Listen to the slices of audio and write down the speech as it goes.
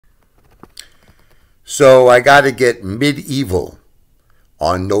So I got to get medieval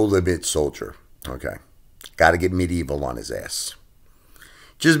on No Limit Soldier. Okay. Got to get medieval on his ass.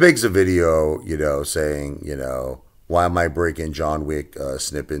 Just makes a video, saying, why am I breaking John Wick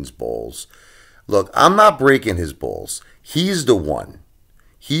Snippin's balls? Look, I'm not breaking his balls. He's the one.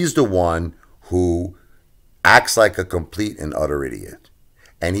 He's the one who acts like a complete and utter idiot.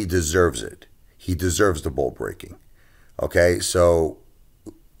 And he deserves it. He deserves the ball breaking. Okay, so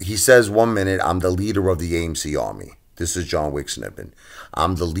he says 1 minute, I'm the leader of the AMC army. This is John Wick Snippin.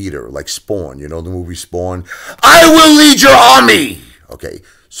 I'm the leader, like Spawn. You know the movie Spawn? I will lead your army! Okay,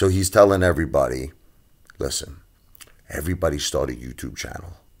 so he's telling everybody, listen, everybody start a YouTube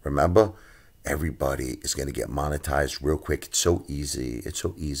channel. Remember? Everybody is going to get monetized real quick. It's so easy. It's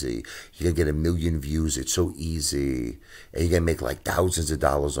so easy. You're going to get 1 million views. It's so easy. And you're going to make like thousands of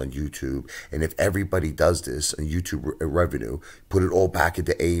dollars on YouTube. And if everybody does this on YouTube revenue, put it all back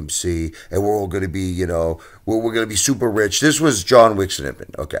into AMC, and we're all going to be, we're going to be super rich. This was John Wick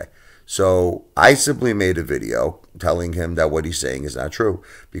Snippin. Okay. So I simply made a video telling him that what he's saying is not true,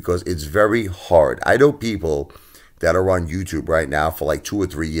 because it's very hard. I know people that are on YouTube right now for like 2 or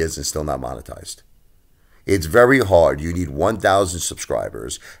 3 years and still not monetized. It's very hard. You need 1,000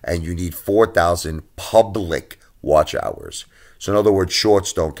 subscribers and you need 4,000 public watch hours. So in other words,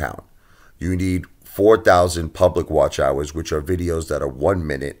 shorts don't count. You need 4,000 public watch hours, which are videos that are 1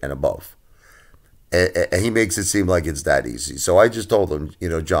 minute and above. And he makes it seem like it's that easy. So I just told him,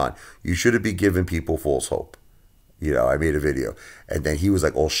 John, you shouldn't be giving people false hope. I made a video. And then he was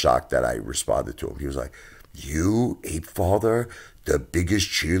like all shocked that I responded to him. He was like, you, Apefather, the biggest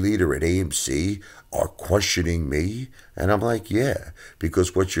cheerleader at AMC, are questioning me? And I'm like, yeah,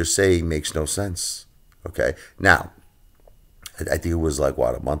 because what you're saying makes no sense. Okay. Now, I think it was like,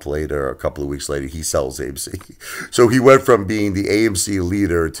 what, a month later, a couple of weeks later, he sells AMC. So he went from being the AMC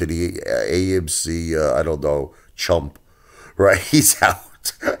leader to the AMC, I don't know, chump, right? He's out.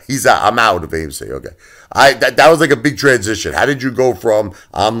 He's out. I'm out of AMC. Okay. That was like a big transition. How did you go from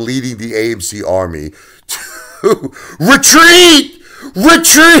I'm leading the AMC army to retreat?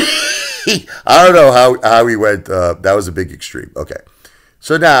 I don't know how he went. That was a big extreme. Okay.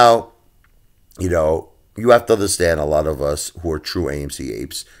 So now, you have to understand, a lot of us who are true AMC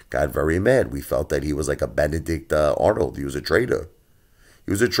apes got very mad. We felt that he was like a Benedict Arnold. He was a traitor.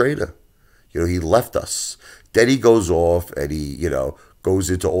 He was a traitor. He left us. Then he goes off and he,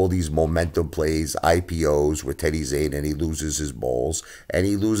 goes into all these momentum plays, IPOs with Teddy Zane, and he loses his balls and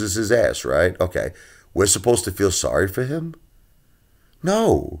he loses his ass, right? Okay. We're supposed to feel sorry for him?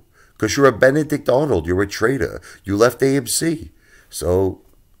 No, because you're a Benedict Arnold. You're a traitor. You left AMC. So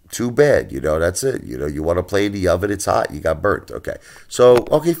too bad. That's it. You want to play in the oven, it's hot. You got burnt. Okay. So,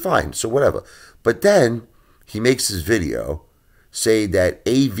 okay, fine. So whatever. But then he makes his video saying that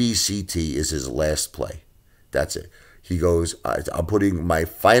AVCT is his last play. That's it. He goes, I'm putting my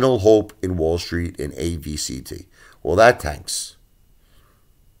final hope in Wall Street in AVCT. Well, that tanks.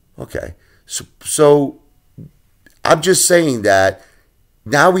 Okay. So I'm just saying that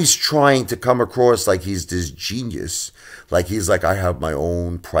now he's trying to come across like he's this genius. Like he's like, I have my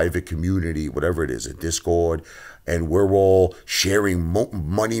own private community, whatever it is, a Discord, and we're all sharing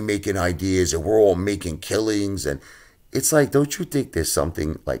money-making ideas, and we're all making killings. And it's like, don't you think there's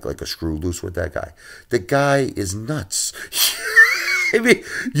something like a screw loose with that guy? The guy is nuts. I mean,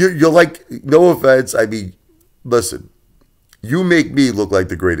 you're like, no offense. I mean, listen, you make me look like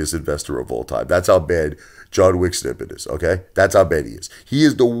the greatest investor of all time. That's how bad John Wick Snippin is, okay? That's how bad he is. He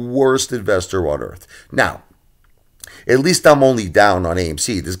is the worst investor on earth. Now, at least I'm only down on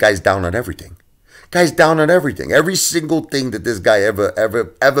AMC. This guy's down on everything. Guy's down on everything. Every single thing that this guy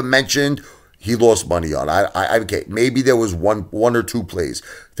ever mentioned, he lost money on. Okay, maybe there was one or two plays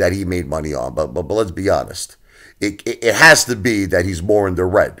that he made money on, but let's be honest. It has to be that he's more in the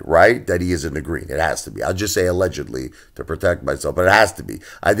red, right? That he is in the green. It has to be. I'll just say allegedly to protect myself, but it has to be.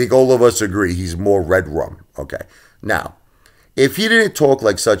 I think all of us agree he's more red rum. Okay. Now, if he didn't talk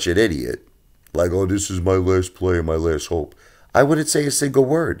like such an idiot, like, oh, this is my last play, my last hope, I wouldn't say a single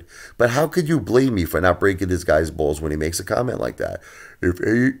word. But how could you blame me for not breaking this guy's balls when he makes a comment like that? If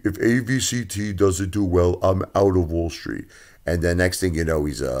AVCT doesn't do well, I'm out of Wall Street. And then next thing you know,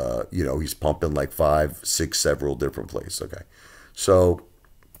 he's pumping like 5, 6, several different plays. Okay. So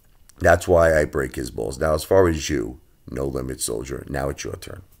that's why I break his balls. Now, as far as you, No Limit Soldier, now it's your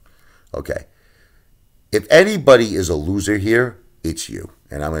turn. Okay. If anybody is a loser here, it's you.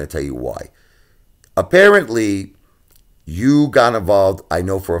 And I'm going to tell you why. Apparently, you got involved, I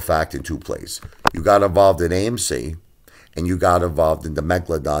know for a fact, in 2 plays. You got involved in AMC, and you got involved in the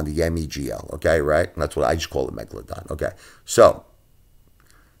Megalodon, the MEGL, okay, right? That's what I just call it, Megalodon, okay? So,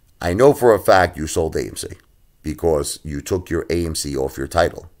 I know for a fact you sold AMC because you took your AMC off your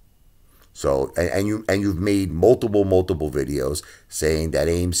title. So you've made multiple videos saying that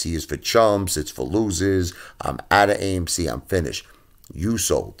AMC is for chumps, it's for losers. I'm out of AMC, I'm finished. You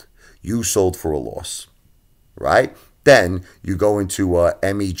sold. You sold for a loss, right? Then you go into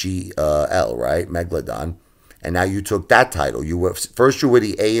MEGL, right? Megalodon. And now you took that title. You were first you were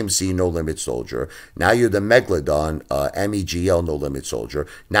the AMC No Limit Soldier. Now you're the Megalodon MEGL No Limit Soldier.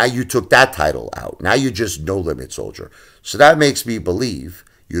 Now you took that title out. Now you're just No Limit Soldier. So that makes me believe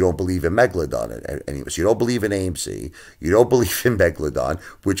you don't believe in Megalodon anymore. So you don't believe in AMC. You don't believe in Megalodon,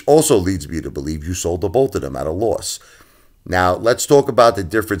 which also leads me to believe you sold the both of them at a loss. Now let's talk about the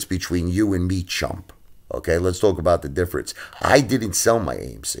difference between you and me, chump. Okay, let's talk about the difference. I didn't sell my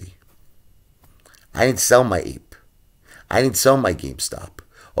AMC. I didn't sell my Ape. I didn't sell my GameStop.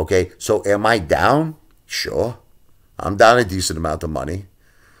 Okay, so am I down? Sure. I'm down a decent amount of money.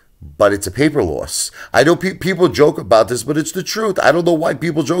 But it's a paper loss. I know people joke about this, but it's the truth. I don't know why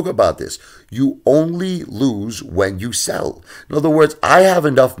people joke about this. You only lose when you sell. In other words, I have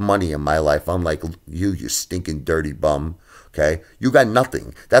enough money in my life. I'm like you stinking dirty bum. Okay, you got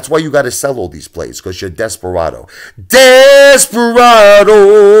nothing. That's why you got to sell all these plays, because you're desperado. Desperado,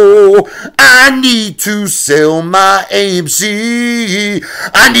 I need to sell my AMC.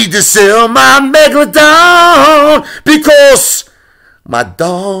 I need to sell my Megalodon because my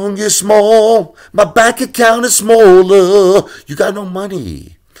dong is small. My bank account is smaller. You got no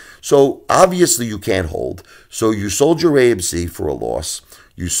money. So obviously you can't hold. So you sold your AMC for a loss.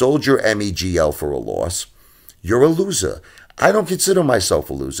 You sold your MEGL for a loss. You're a loser. I don't consider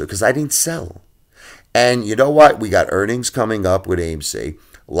myself a loser because I didn't sell. And you know what? We got earnings coming up with AMC.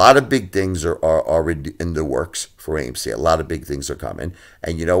 A lot of big things are in the works for AMC. A lot of big things are coming.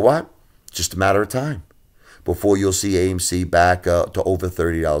 And you know what? Just a matter of time before you'll see AMC back to over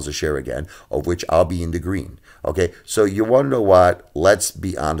 $30 a share again, of which I'll be in the green. Okay, so you want to know what? Let's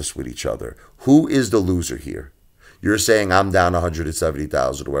be honest with each other. Who is the loser here? You're saying I'm down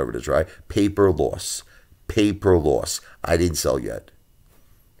 170,000 or whatever it is, right? Paper loss. Paper loss. I didn't sell yet.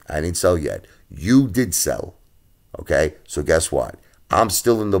 I didn't sell yet. You did sell. Okay, so guess what? I'm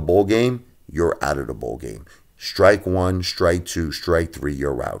still in the bowl game. You're out of the bowl game. Strike one, strike two, strike three,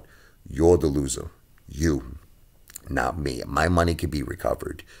 you're out. You're the loser. You, not me. My money can be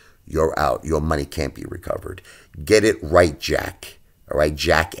recovered. You're out. Your money can't be recovered. Get it right, Jack. All right,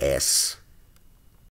 jackass.